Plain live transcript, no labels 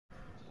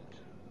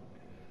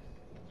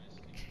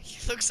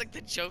He looks like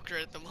the Joker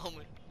at the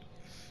moment.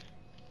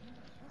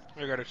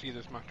 I gotta see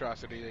this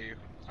monstrosity that you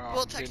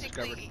Well,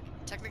 discovered.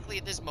 technically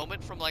at this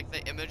moment, from like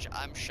the image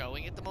I'm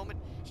showing at the moment,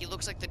 he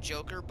looks like the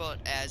Joker, but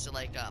as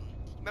like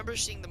remember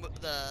seeing the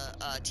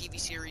TV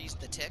series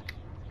The Tick?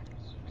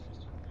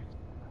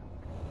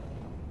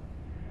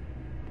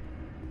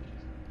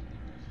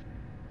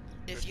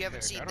 The If you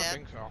haven't tick. I seen don't that,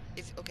 think so.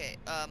 if okay,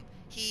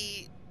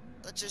 he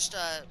let's just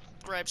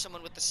grab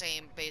someone with the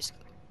same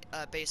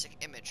basic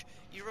image.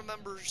 You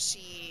remember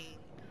seeing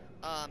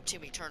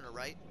Timmy Turner,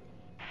 right?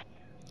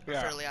 Or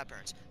Yeah. Fairly Odd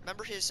Parents.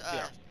 Remember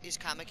Yeah. his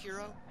comic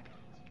hero,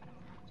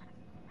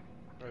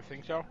 I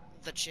think so.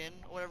 the Chin,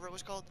 or whatever it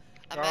was called.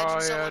 Oh Imagine yeah,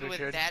 someone the with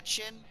chin. that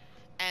chin,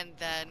 and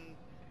then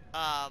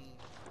um,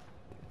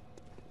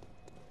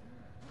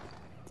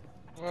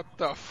 What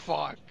the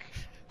fuck?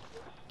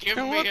 give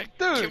What, me a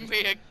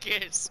dude?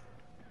 kiss.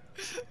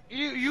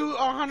 You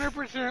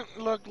 100%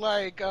 look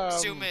like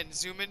Zoom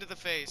into the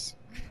face.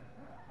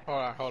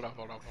 Hold on.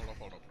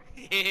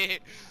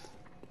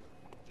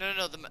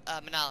 No, the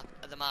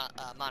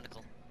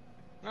monocle.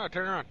 No,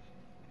 turn around.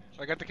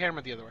 I got the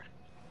camera the other way.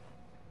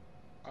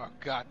 Oh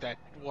god, that.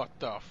 What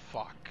the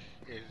fuck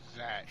is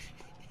that?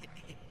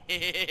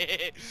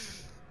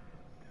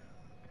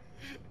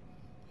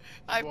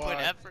 I put What?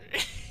 effort.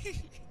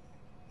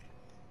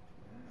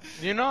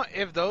 You know,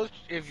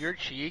 if your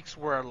cheeks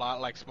were a lot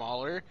like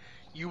smaller,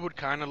 you would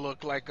kind of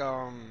look like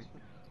the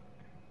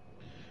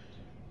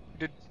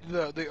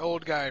the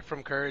old guy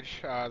from Courage,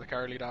 the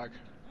Cowardly Dog.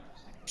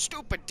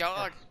 Stupid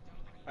dog.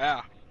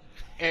 Yeah.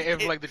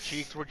 If like the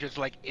cheeks were just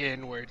like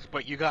inwards,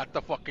 but you got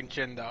the fucking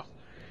chin though,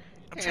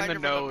 I'm and trying the to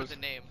remember nose. the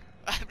name.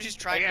 I'm just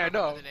trying to Yeah,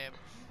 remember no. the name.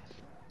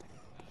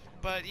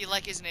 But you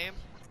like his name?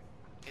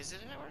 Is it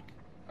a network?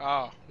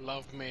 Oh,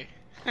 love me.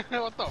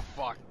 What the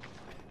fuck?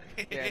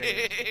 Yeah,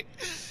 it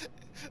is.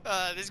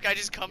 This guy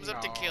just comes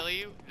up to No, kill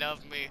you.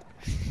 Love me.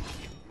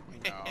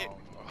 no,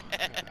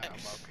 I'm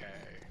okay.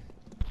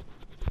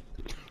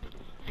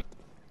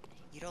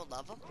 You don't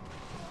love him?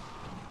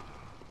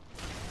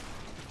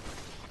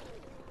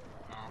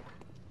 Oh.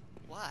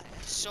 Why?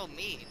 That's so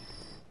mean.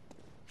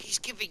 He's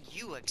giving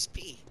you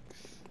XP.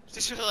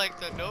 Just like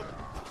the nope.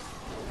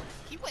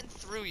 He went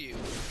through you.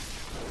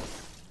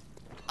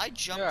 I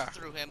jumped Yeah.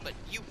 through him, but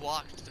you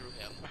walked through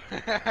him.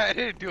 I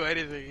didn't do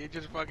anything. He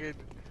just fucking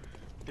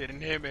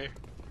didn't hit me.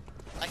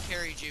 I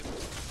carried you.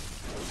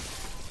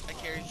 I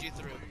carried you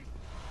through.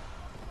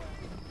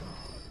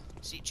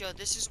 See, Joe,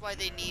 this is why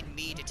they need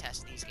me to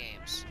test these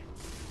games.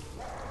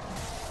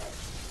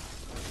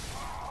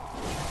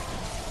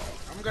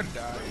 I'm gonna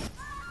die.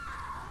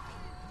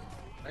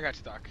 I got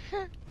stuck.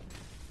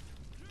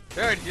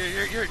 Dude,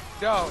 you're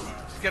no.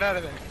 Just get out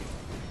of there.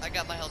 I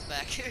got my health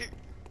back.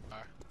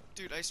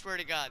 Dude, I swear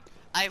to God,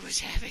 I was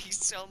having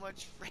so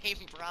much frame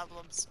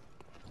problems.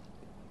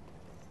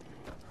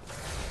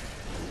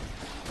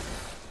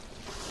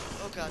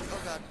 Oh God,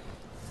 oh God.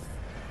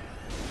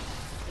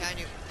 Can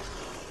you?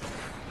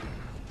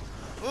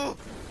 Ooh!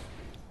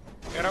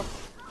 Get him.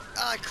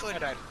 Oh, I I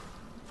couldn't. died.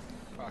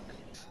 Fuck.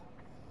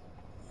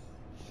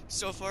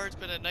 So far, it's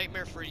been a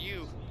nightmare for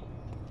you.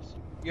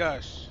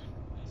 Yes.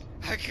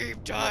 I keep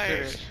Yes,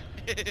 dying.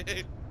 it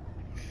is.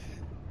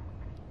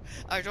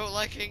 I don't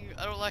like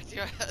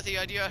the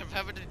idea of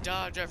having to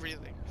dodge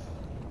everything.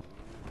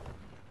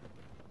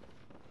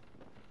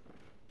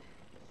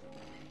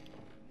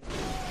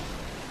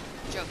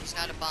 Joe, he's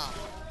not a bomb.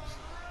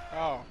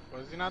 Oh,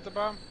 was he not the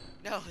bomb?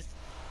 No,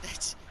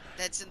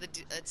 that's in the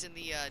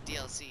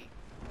DLC.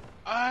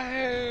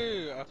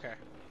 Okay.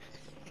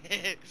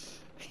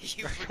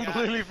 You I forgot.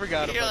 completely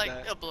forgot You're about like,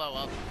 that. he'll blow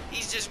up.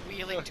 He's just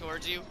wheeling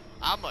towards you.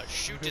 I'ma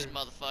shoot this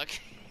motherfucker.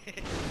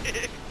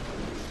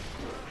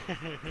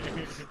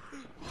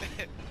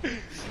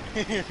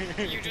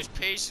 You just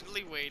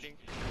patiently waiting.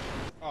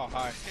 Oh,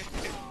 hi.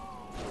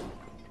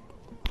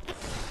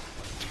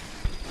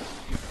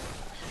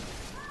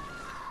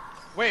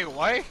 Wait,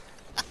 what?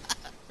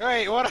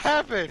 Wait, what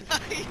happened?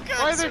 You got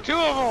Why are there two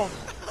of them?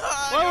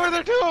 Why were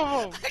there two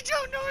of them? I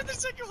don't know where the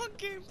second one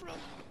came from.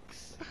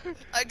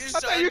 I just I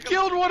saw thought it you come-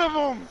 killed one of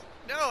them.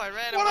 No, I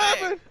ran What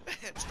away. happened?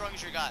 Strong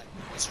as your guy.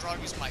 As strong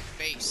as my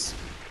face.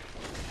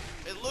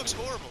 It looks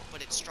horrible,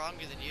 but it's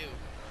stronger than you.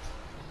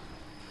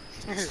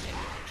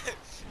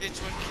 It's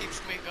what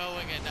keeps me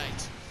going at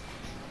night.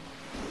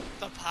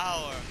 The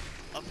power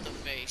of the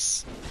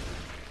face.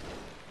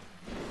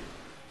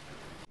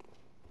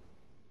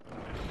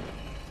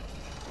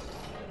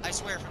 I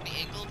swear, from the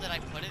angle that I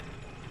put it,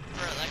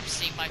 for like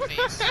seeing my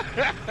face,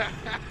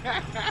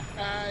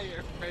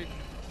 Your face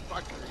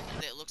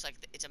fucker. it looks like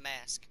it's a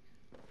mask.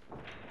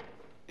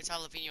 It's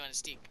jalapeno on a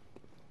steak.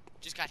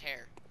 Just got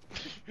hair.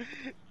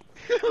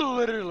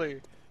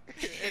 Literally.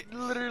 It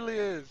literally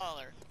is.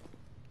 Collar.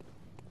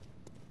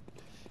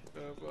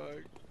 Oh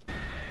fuck.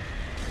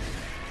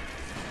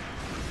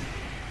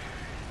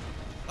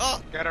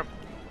 Oh! Get him.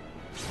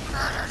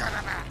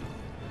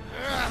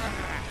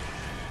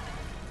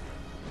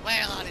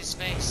 Wail on his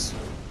face.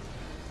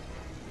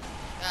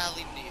 I'll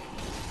leave it to you.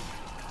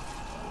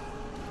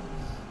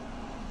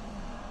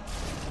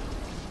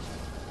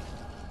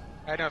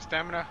 I know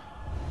stamina.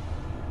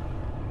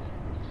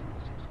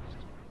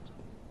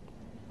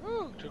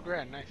 Ooh,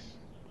 $2,000, nice.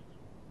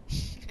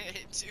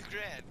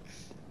 2,000.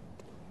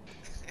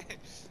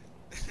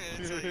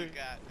 That's all you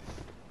got.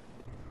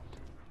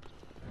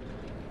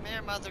 Come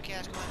here, mother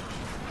cat.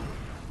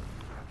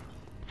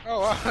 Come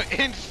on. Oh,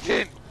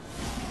 instant!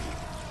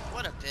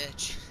 What a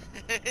bitch.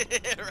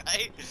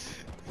 Right?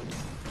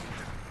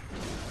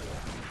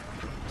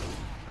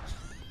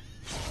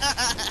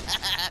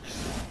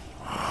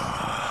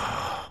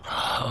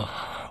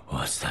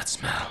 What's that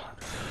smell?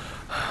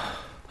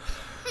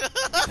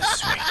 The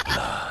sweet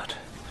blood.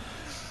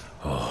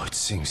 Oh, it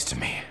sings to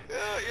me.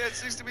 Yeah, it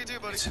seems to me too,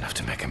 buddy. It's enough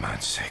to make a man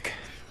sick.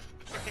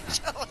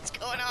 Joe, what's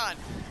going on?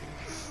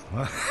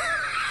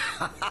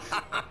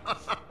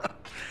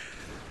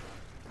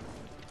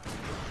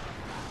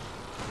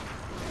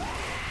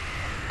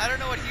 I don't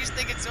know what he's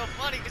thinking so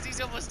funny because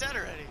he's almost dead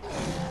already.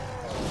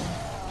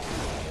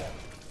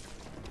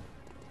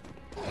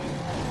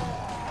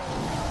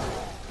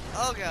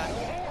 Oh god,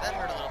 that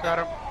hurt a little bit. Got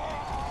him.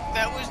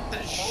 That was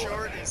the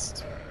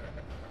shortest.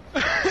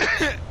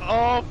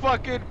 Oh,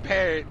 fucking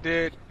parrot,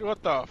 dude.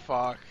 What the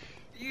fuck?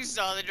 You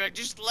saw the direct.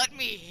 Just let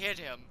me hit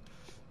him.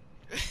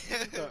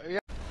 Yeah.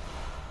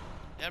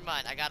 Never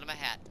mind, I got him a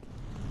hat.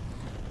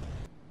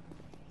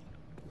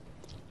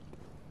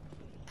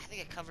 I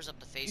think it covers up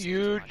the face.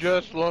 You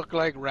just look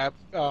like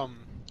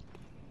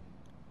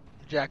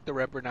Jack the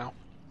Ripper now.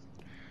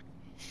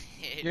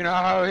 You know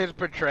how his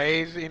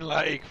portrays in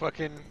like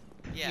fucking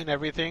in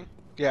everything?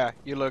 Yeah,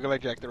 you look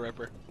like Jack the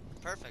Ripper.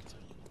 Perfect.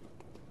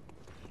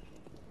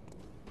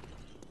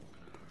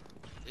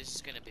 This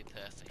is gonna be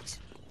perfect.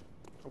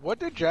 What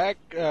did Jack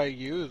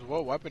use?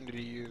 What weapon did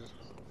he use?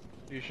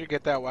 You should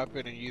get that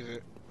weapon and use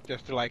it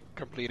just to like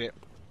complete it.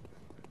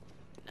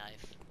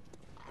 Knife.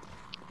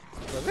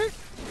 Was it?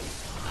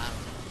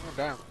 Oh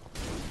damn.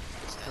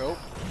 Nope. Oh,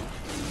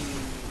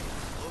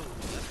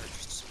 that hurt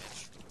just a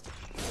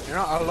smidge. You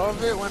know, I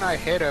love it when I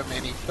hit him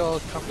and he still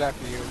comes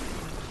after you.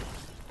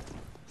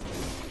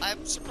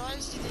 I'm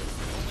surprised he did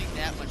only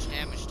that much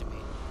damage to me.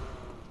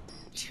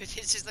 Dude,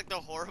 this is like the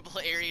horrible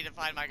area to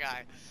find my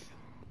guy.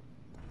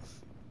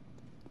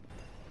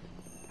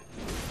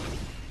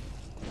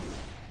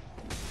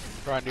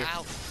 Trying to.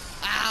 Ow.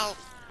 Ow!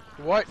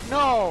 What?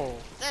 No!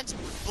 That's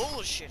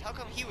bullshit. How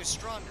come he was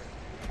stronger?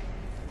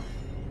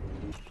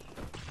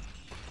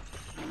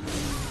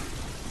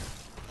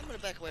 I'm gonna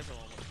back away from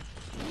him.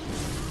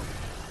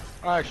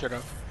 I should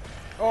have.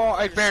 Oh,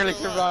 I You're barely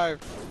still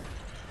survived.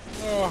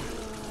 Oh.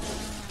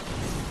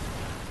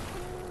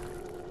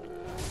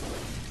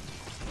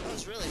 That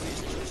was really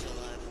amazing you were still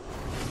alive.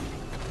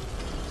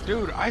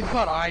 Dude, I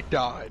thought I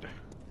died.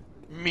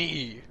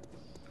 Me.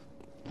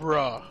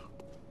 Bruh.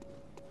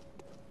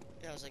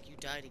 Yeah, I was like, you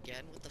died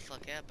again? What the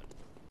fuck happened?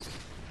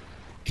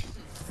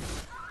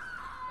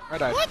 I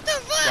died. What the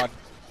fuck? God.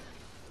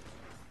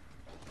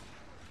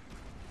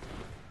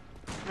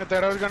 I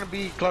thought I was gonna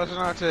be close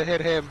enough to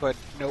hit him, but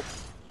nope.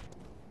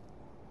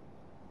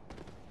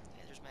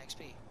 Hey, there's my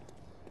XP.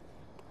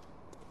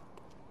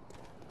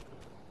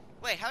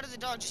 Wait, how did the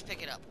dog just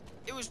pick it up?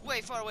 It was way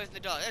far away from the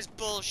dog. That's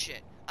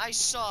bullshit. I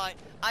saw it.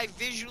 I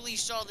visually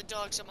saw the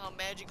dog somehow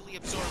magically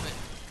absorb it.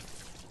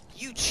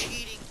 You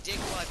cheating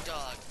dickwad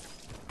dog.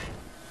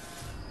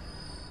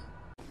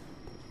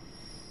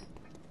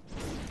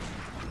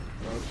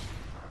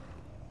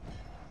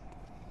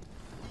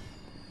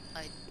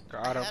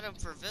 Got I him. had him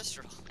for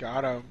visceral.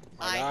 Got him.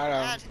 I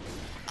got him.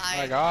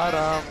 I got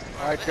had him.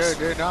 for I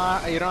visceral. did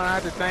not. You don't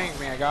have to thank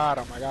me. I got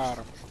him. I got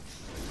him.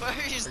 Where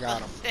is I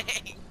got the him.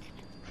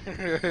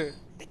 thing?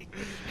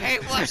 Hey,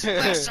 what's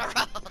visceral?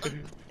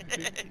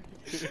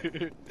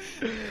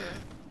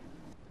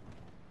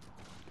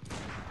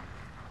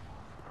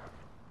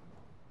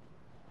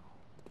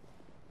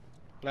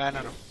 Land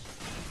on him.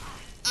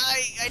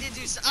 I did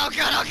do so. Oh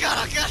god! Oh god!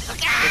 Oh god! Oh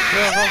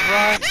Careful,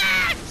 god!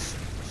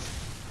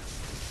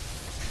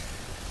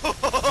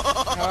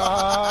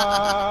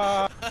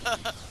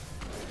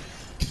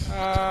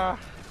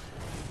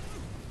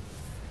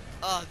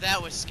 Oh,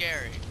 that was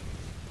scary.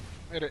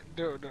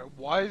 Dude,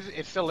 was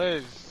it still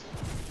is.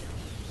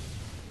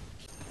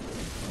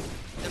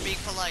 They're being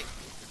polite.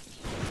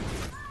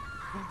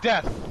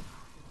 Death.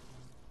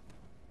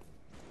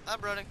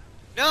 I'm running.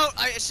 No,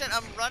 I said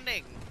I'm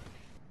running.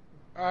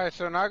 Alright,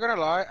 so not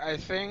gonna lie, I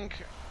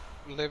think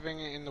living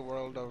in the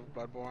world of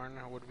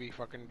Bloodborne would be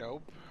fucking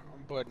dope,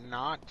 but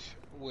not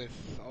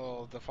with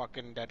all the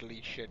fucking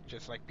deadly shit,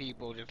 just like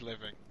people just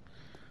living.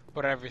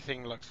 But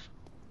everything looks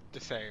the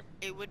same.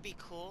 It would be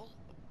cool,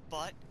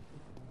 but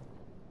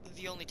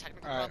the only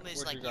technical Alright, problem is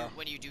where'd like you go?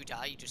 when you do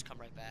die, you just come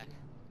right back.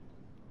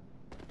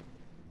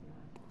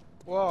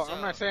 Well, So-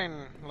 I'm not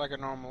saying like a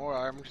normal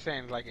world, I'm just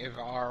saying like if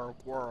our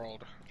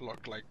world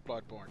looked like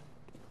Bloodborne.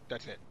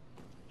 That's it.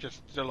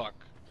 Just the look.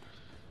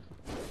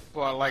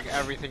 But like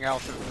everything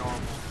else is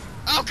normal.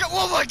 Oh god!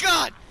 Oh my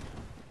god!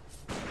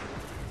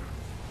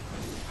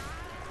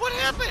 What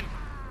happened?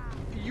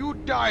 You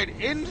died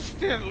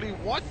instantly.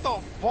 What the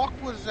fuck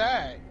was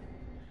that?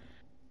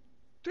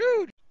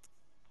 Dude.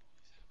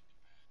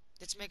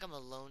 It's make him a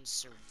lone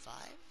survivor?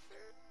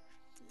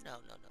 No,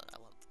 no, no, I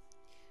won't.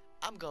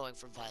 I'm going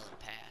for violent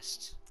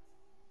past.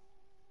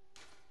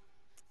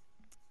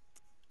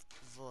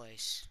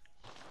 Voice.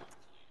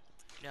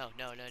 No,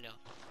 no, no, no.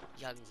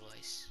 Young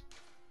voice.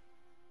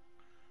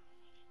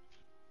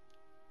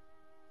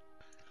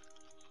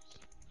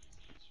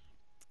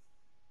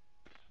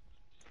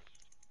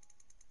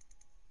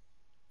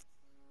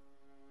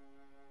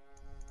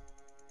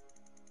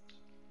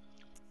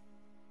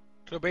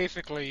 So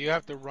basically, you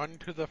have to run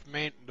to the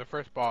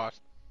first boss,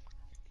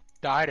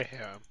 die to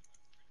him,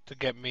 to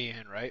get me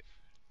in, right?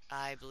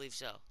 I believe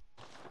so.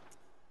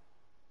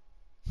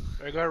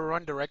 Are you gonna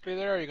run directly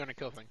there, or are you gonna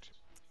kill things?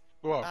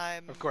 Well,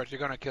 I'm of course, you're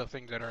gonna kill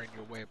things that are in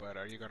your way, but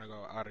are you gonna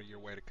go out of your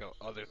way to kill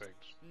other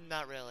things?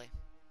 not really.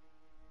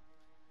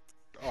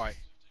 Alright.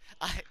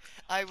 I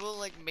I will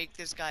like make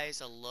this guy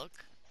as a look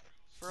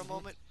for a Mm-hmm.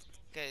 moment,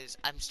 because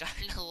I'm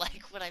starting to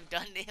like what I've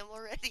done to him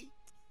already.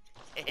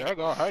 Yeah,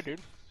 go ahead, dude.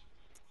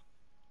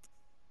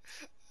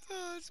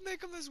 Let's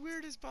make him as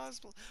weird as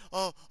possible.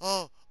 Oh,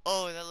 oh,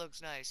 oh, that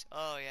looks nice.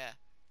 Oh yeah.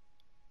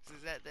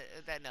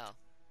 Is that no?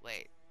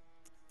 Wait.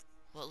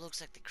 What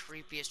looks like the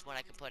creepiest one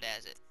I could put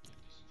as it?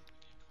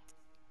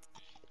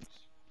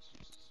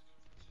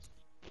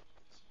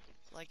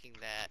 Liking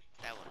that.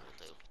 That one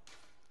will do.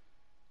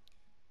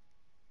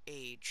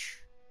 Age.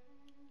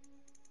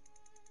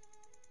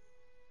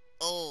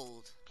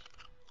 Old.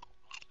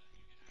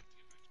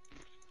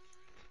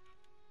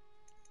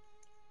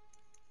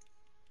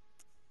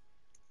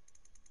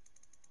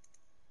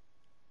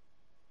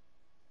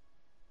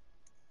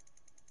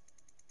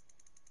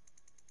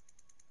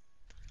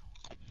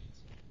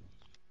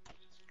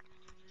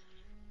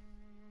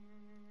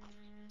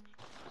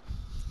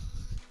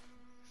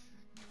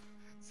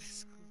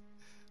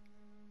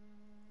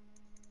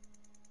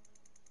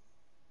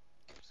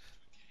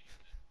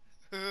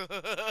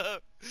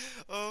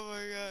 Oh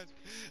my god.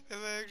 Am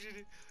I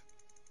actually...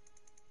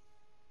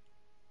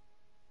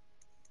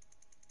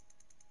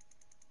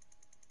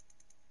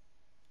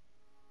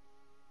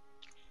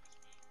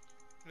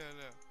 No,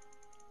 no.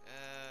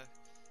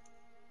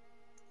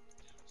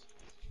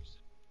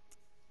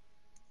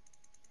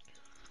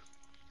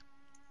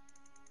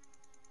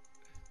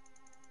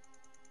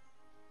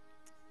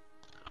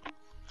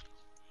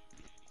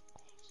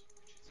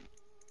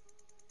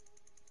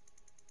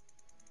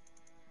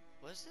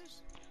 What's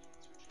this?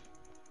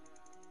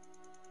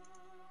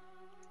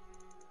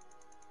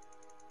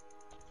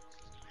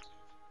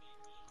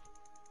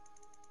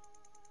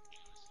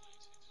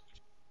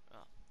 Oh,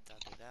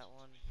 don't do that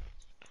one.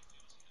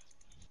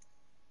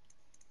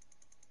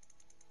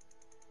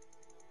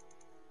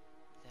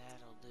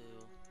 That'll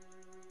do.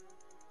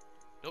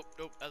 Nope,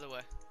 nope, other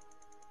way.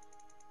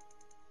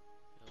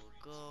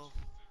 It'll go.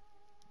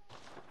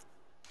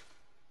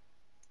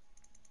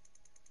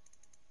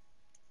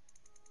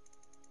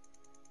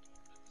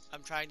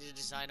 I'm trying to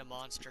design a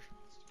monster.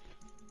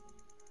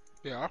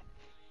 Yeah.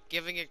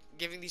 Giving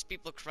these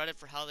people credit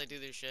for how they do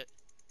their shit.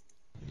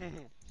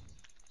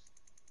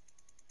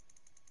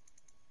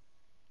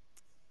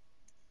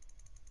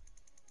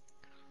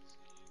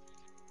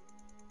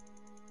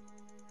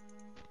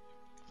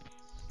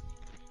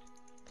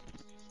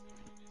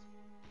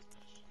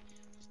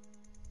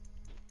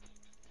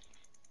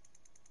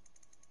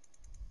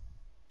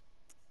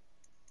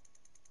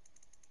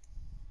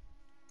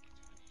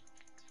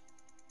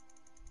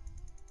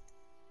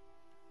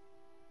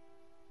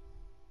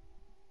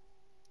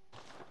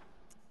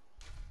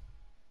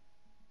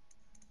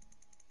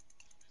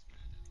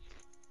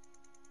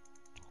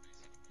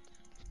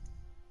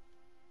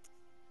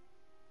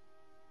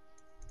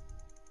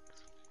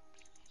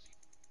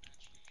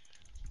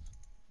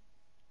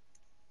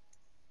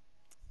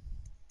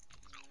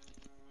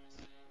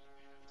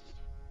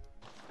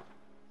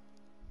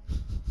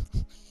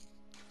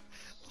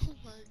 Oh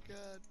my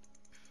god.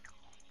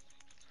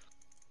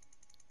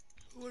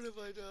 What have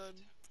I done?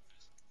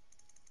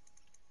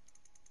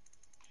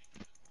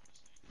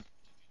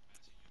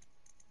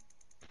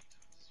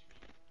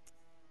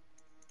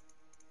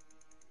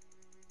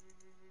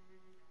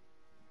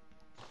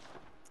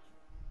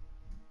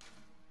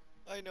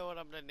 I know what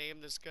I'm gonna name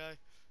this guy.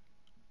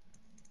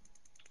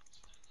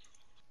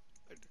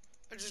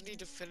 I just need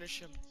to finish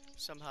him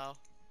somehow.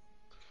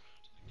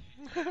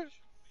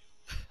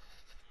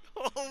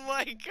 Oh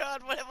my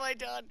god, what have I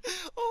done?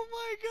 Oh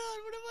my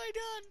god, what have I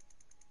done?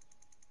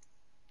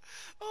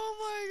 Oh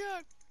my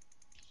god.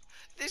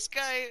 This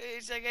guy,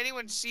 it's like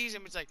anyone sees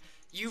him, it's like,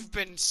 you've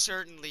been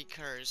certainly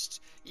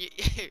cursed.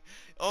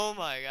 Oh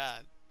my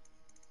god.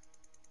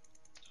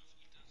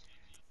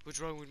 What's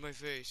wrong with my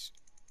face?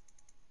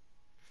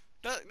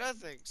 No,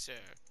 nothing, sir.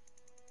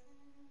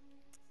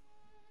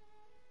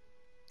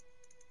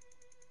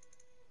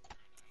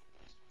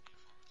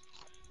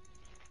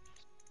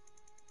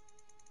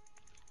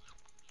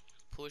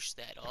 Push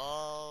that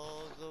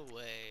all the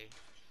way.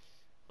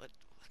 What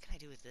can I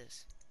do with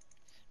this?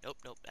 Nope,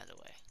 nope, other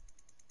way.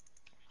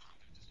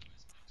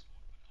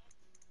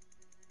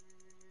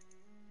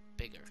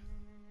 Bigger.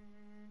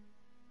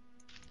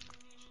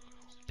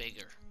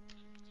 Bigger.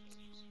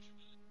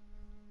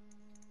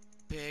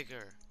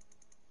 bigger.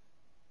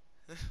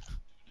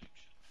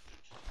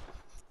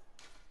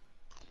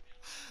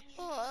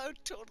 Oh, I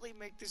would totally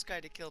make this guy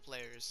to kill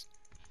players.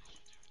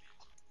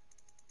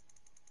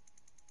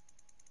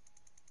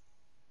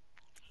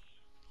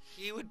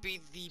 He would be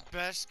the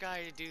best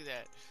guy to do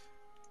that.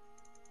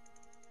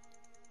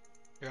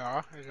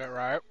 Yeah, is that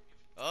right?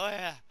 Oh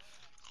yeah.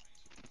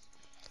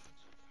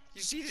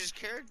 You see this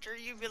character,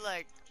 you'd be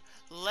like,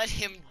 let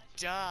him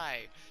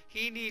die.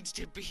 He needs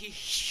to be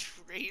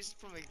erased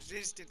from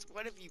existence.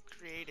 What have you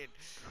created?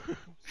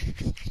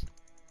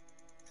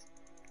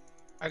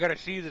 I gotta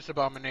see this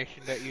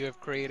abomination that you have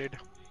created.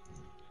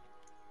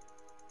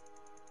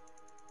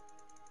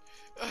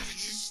 I'm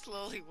just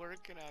slowly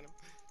working on him.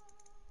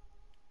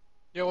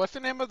 Yo, what's the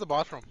name of the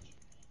boss room?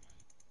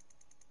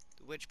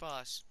 Which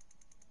boss?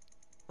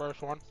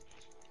 First one.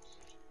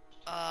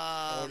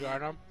 Um, Old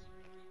item.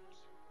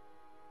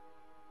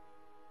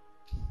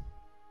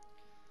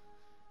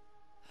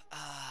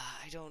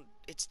 I don't,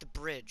 it's the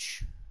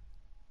bridge.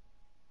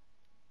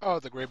 Oh,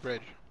 the Great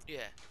Bridge. Yeah.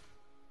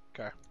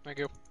 Okay, thank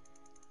you.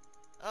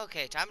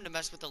 Okay, time to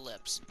mess with the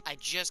lips. I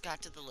just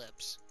got to the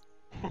lips.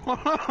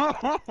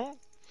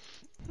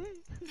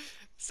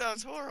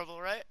 Sounds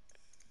horrible, right?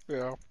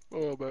 Yeah, a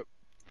little bit.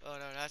 Oh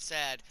no, not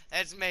sad.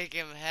 Let's make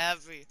him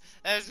happy.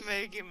 Let's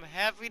make him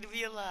happy to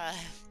be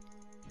alive.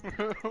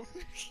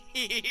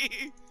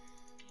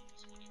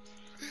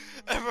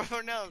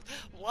 Everyone else,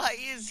 why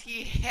is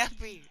he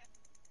happy?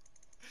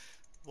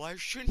 Why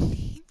shouldn't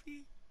he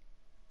be?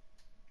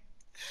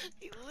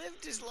 He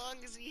lived as long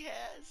as he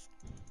has.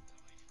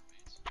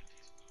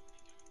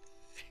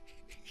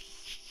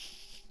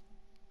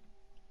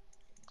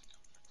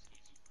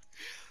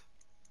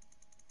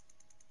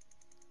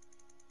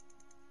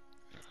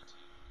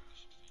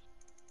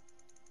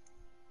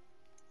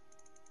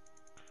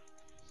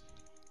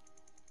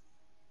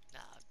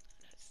 Nah,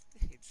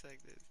 it's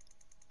like this.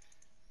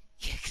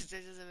 Yeah, because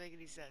that doesn't make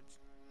any sense.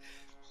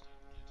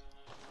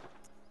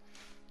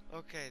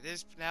 Okay,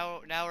 this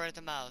now we're at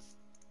the mouth.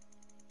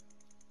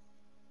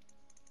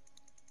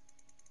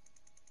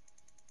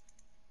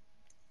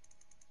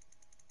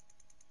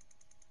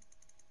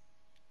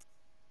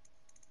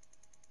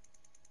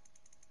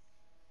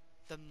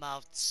 The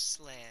mouth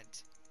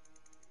slant.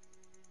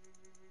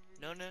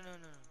 No, no, no,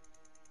 no.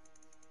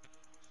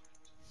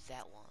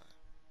 That one.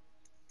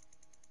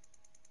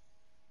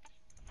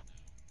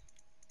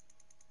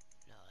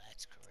 No,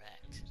 that's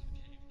correct.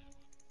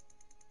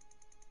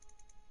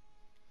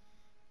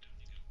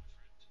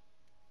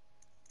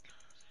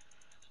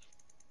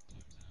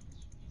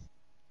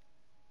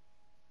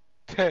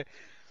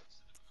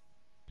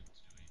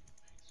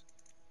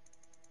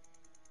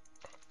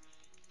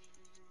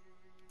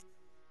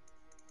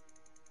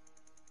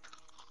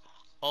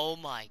 Oh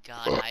my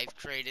god, I've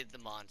created the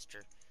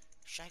monster.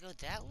 Should I go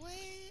that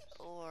way?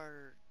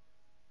 Or...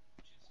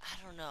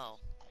 I don't know.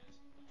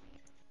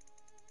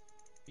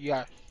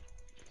 Yes.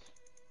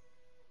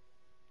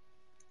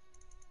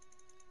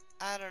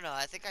 I don't know.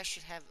 I think I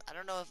should have... I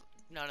don't know if...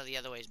 No, no, the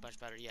other way is much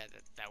better. Yeah,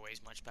 that way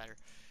is much better.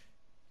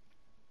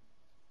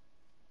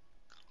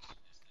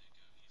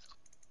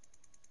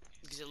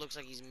 Because it looks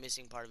like he's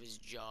missing part of his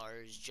jaw.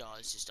 His jaw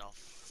is just all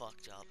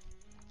fucked up.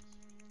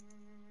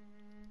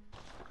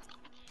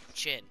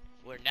 Chin.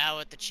 We're now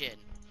at the chin.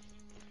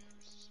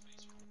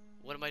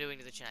 What am I doing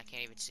to the chin? I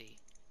can't even see.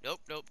 Nope,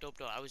 nope, nope,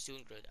 nope. I was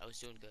doing good. I was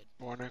doing good.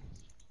 Morning.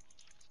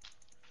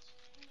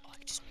 Oh, I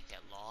could just make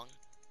that long.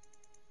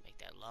 Make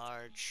that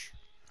large.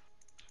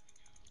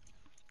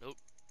 Nope.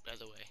 The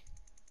other way.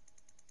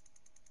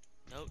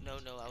 No, no,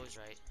 no. I was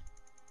right.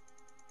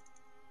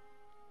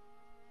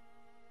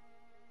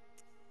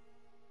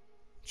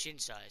 Chin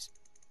size.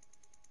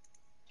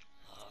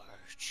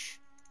 Large.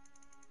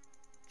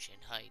 Chin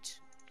height.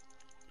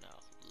 No.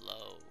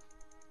 Low.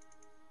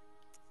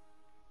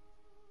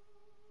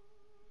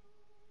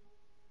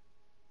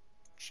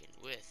 Chin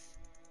width.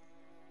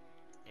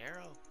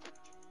 Narrow.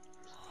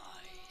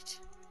 Wide.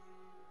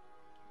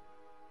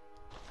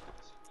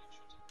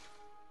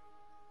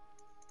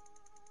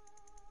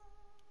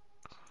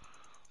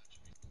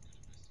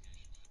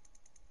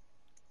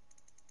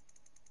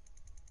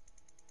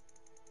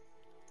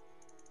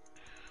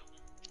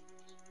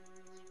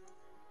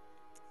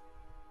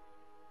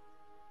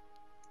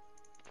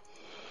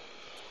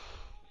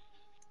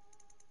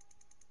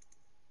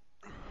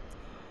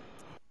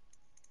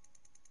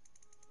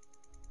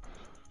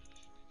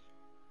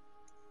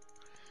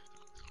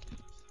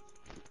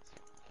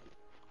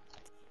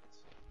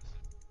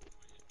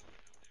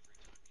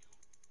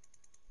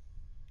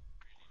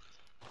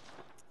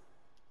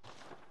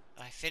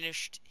 I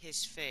finished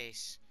his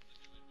face.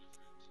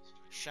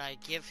 Should I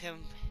give him...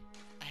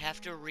 I have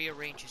to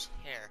rearrange his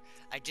hair.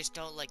 I just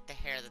don't like the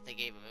hair that they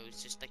gave him. It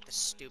was just like the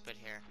stupid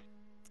hair.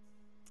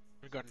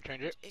 We're gonna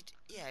change it.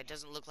 Yeah, it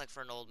doesn't look like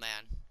for an old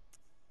man.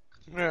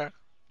 Yeah.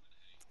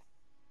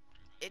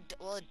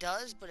 Well, it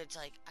does, but it's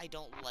like, I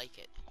don't like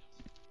it.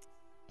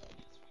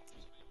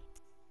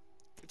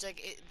 It's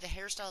like, the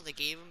hairstyle they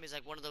gave him is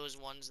like one of those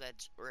ones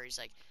that, where he's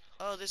like,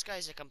 oh, this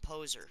guy's a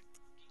composer.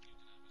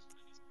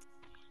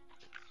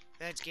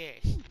 That's gay.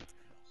 Oh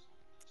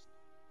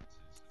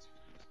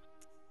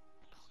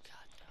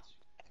god, no.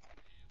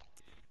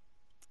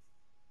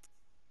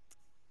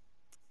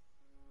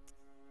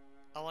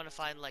 I want to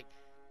find, like,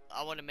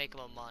 I want to make him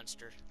a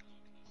monster.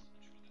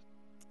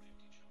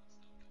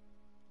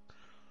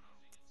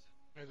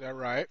 Is that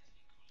right?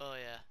 Oh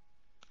yeah.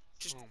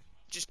 Just Mm.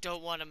 just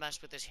don't want to mess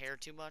with his hair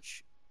too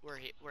much, where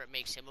it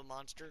makes him a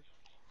monster.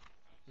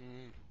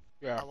 Mm.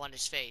 Yeah. I want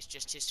his face,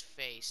 just his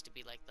face, to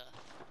be like the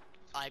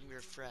I'm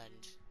your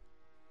friend.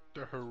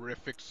 The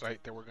horrific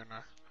sight that we're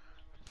gonna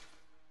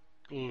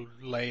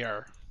lay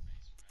our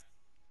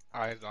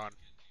eyes on.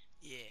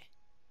 Yeah.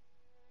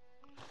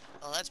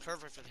 Oh, that's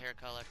perfect for the hair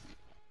color.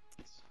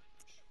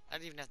 I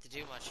don't even have to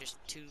do much, just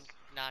 2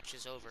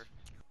 notches over.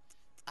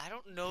 I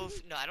don't know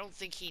if no, I don't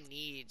think he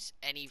needs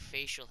any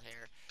facial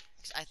hair,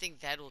 'cause I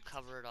think that will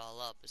cover it all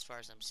up as far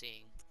as I'm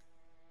seeing.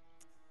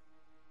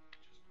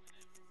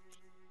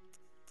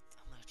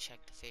 I'm gonna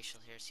check the facial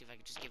hair, see if I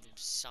can just give him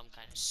some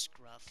kind of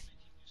scruff.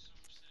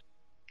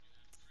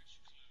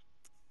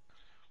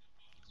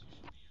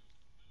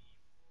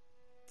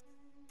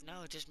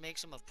 No, it just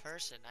makes him a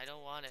person. I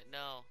don't want it.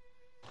 No,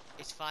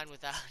 it's fine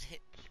without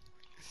it.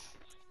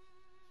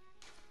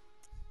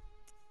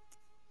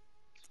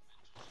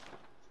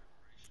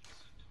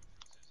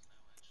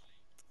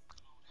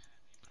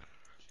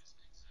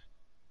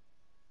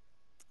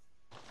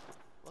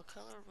 What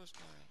color was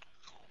my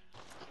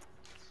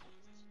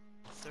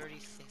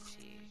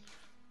 3050?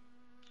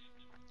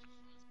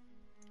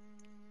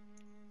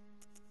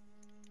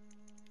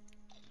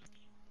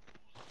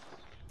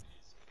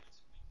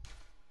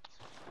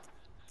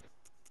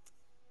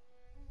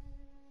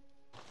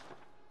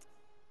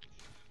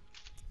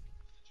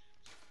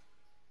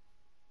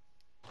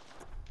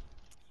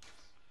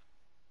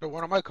 So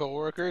one of my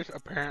coworkers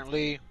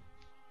apparently,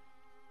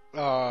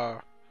 uh,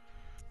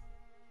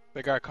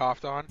 they got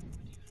coughed on,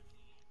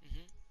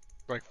 Mhm.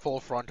 like full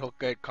frontal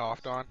get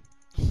coughed on.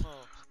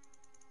 Oh,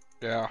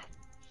 Yeah,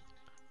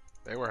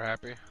 they were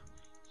happy.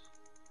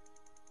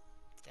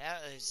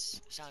 that is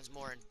sounds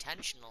more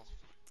intentional.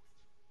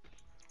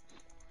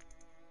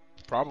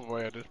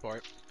 Probably at this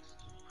point.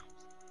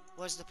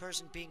 Was the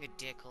person being a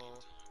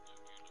dickhole?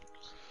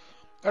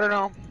 I don't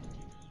know.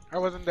 I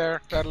wasn't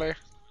there, sadly.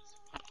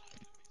 What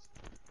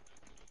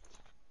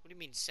do you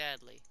mean,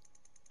 sadly?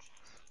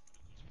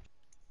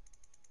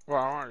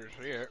 Well, I wanted to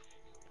see it.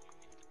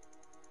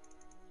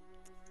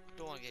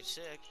 Don't want to get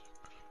sick.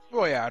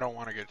 Well, yeah, I don't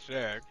want to get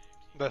sick.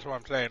 That's what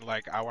I'm saying.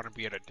 Like, I want to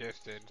be at a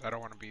distance. I don't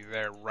want to be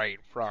there right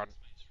in front.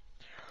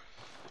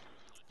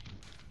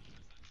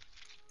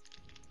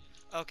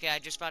 Okay, I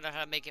just found out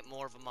how to make it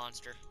more of a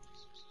monster.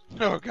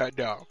 Oh god,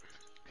 no.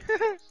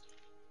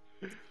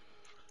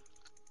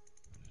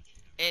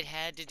 It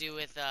had to do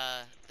with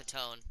the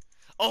tone.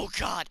 Oh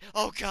god!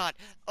 Oh god!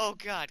 Oh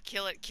god!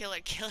 Kill it! Kill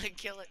it! Kill it!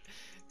 Kill it!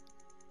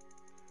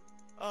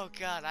 Oh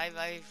god!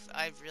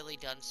 I've really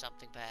done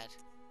something bad.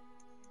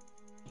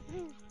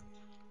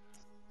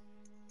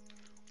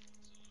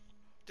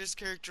 This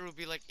character will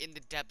be like in the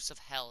depths of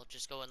hell,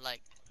 just going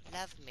like,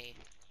 "Love me."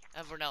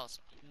 Everyone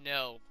else,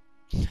 no,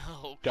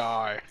 no.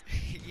 Die.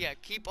 Yeah,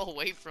 keep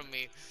away from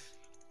me.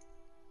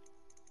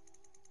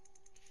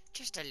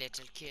 Just a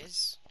little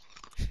kiss.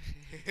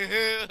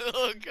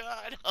 Oh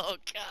god! Oh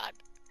god!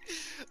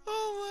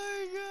 Oh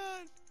my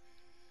god!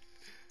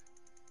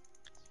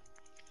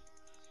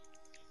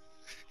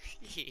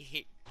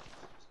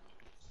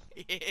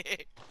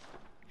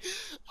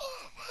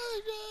 Oh my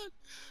god!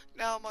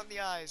 Now I'm on the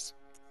eyes.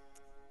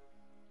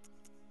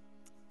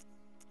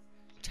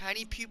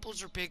 Tiny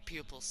pupils or big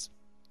pupils?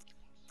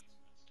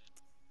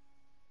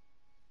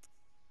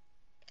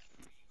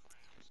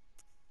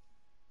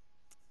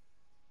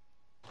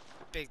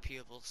 Big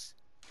pupils.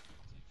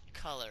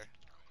 Color.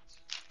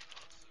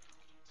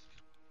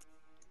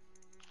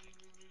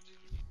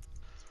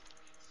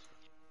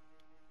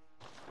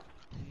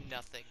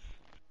 Nothing.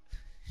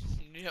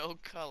 No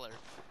color.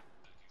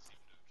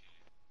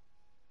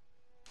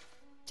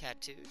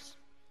 Tattoos?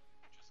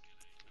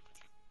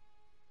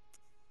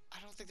 I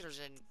don't think there's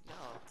any. No.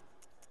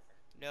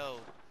 No.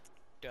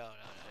 No, no,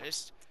 no.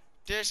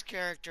 This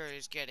character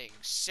is getting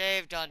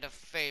saved onto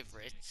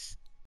favorites.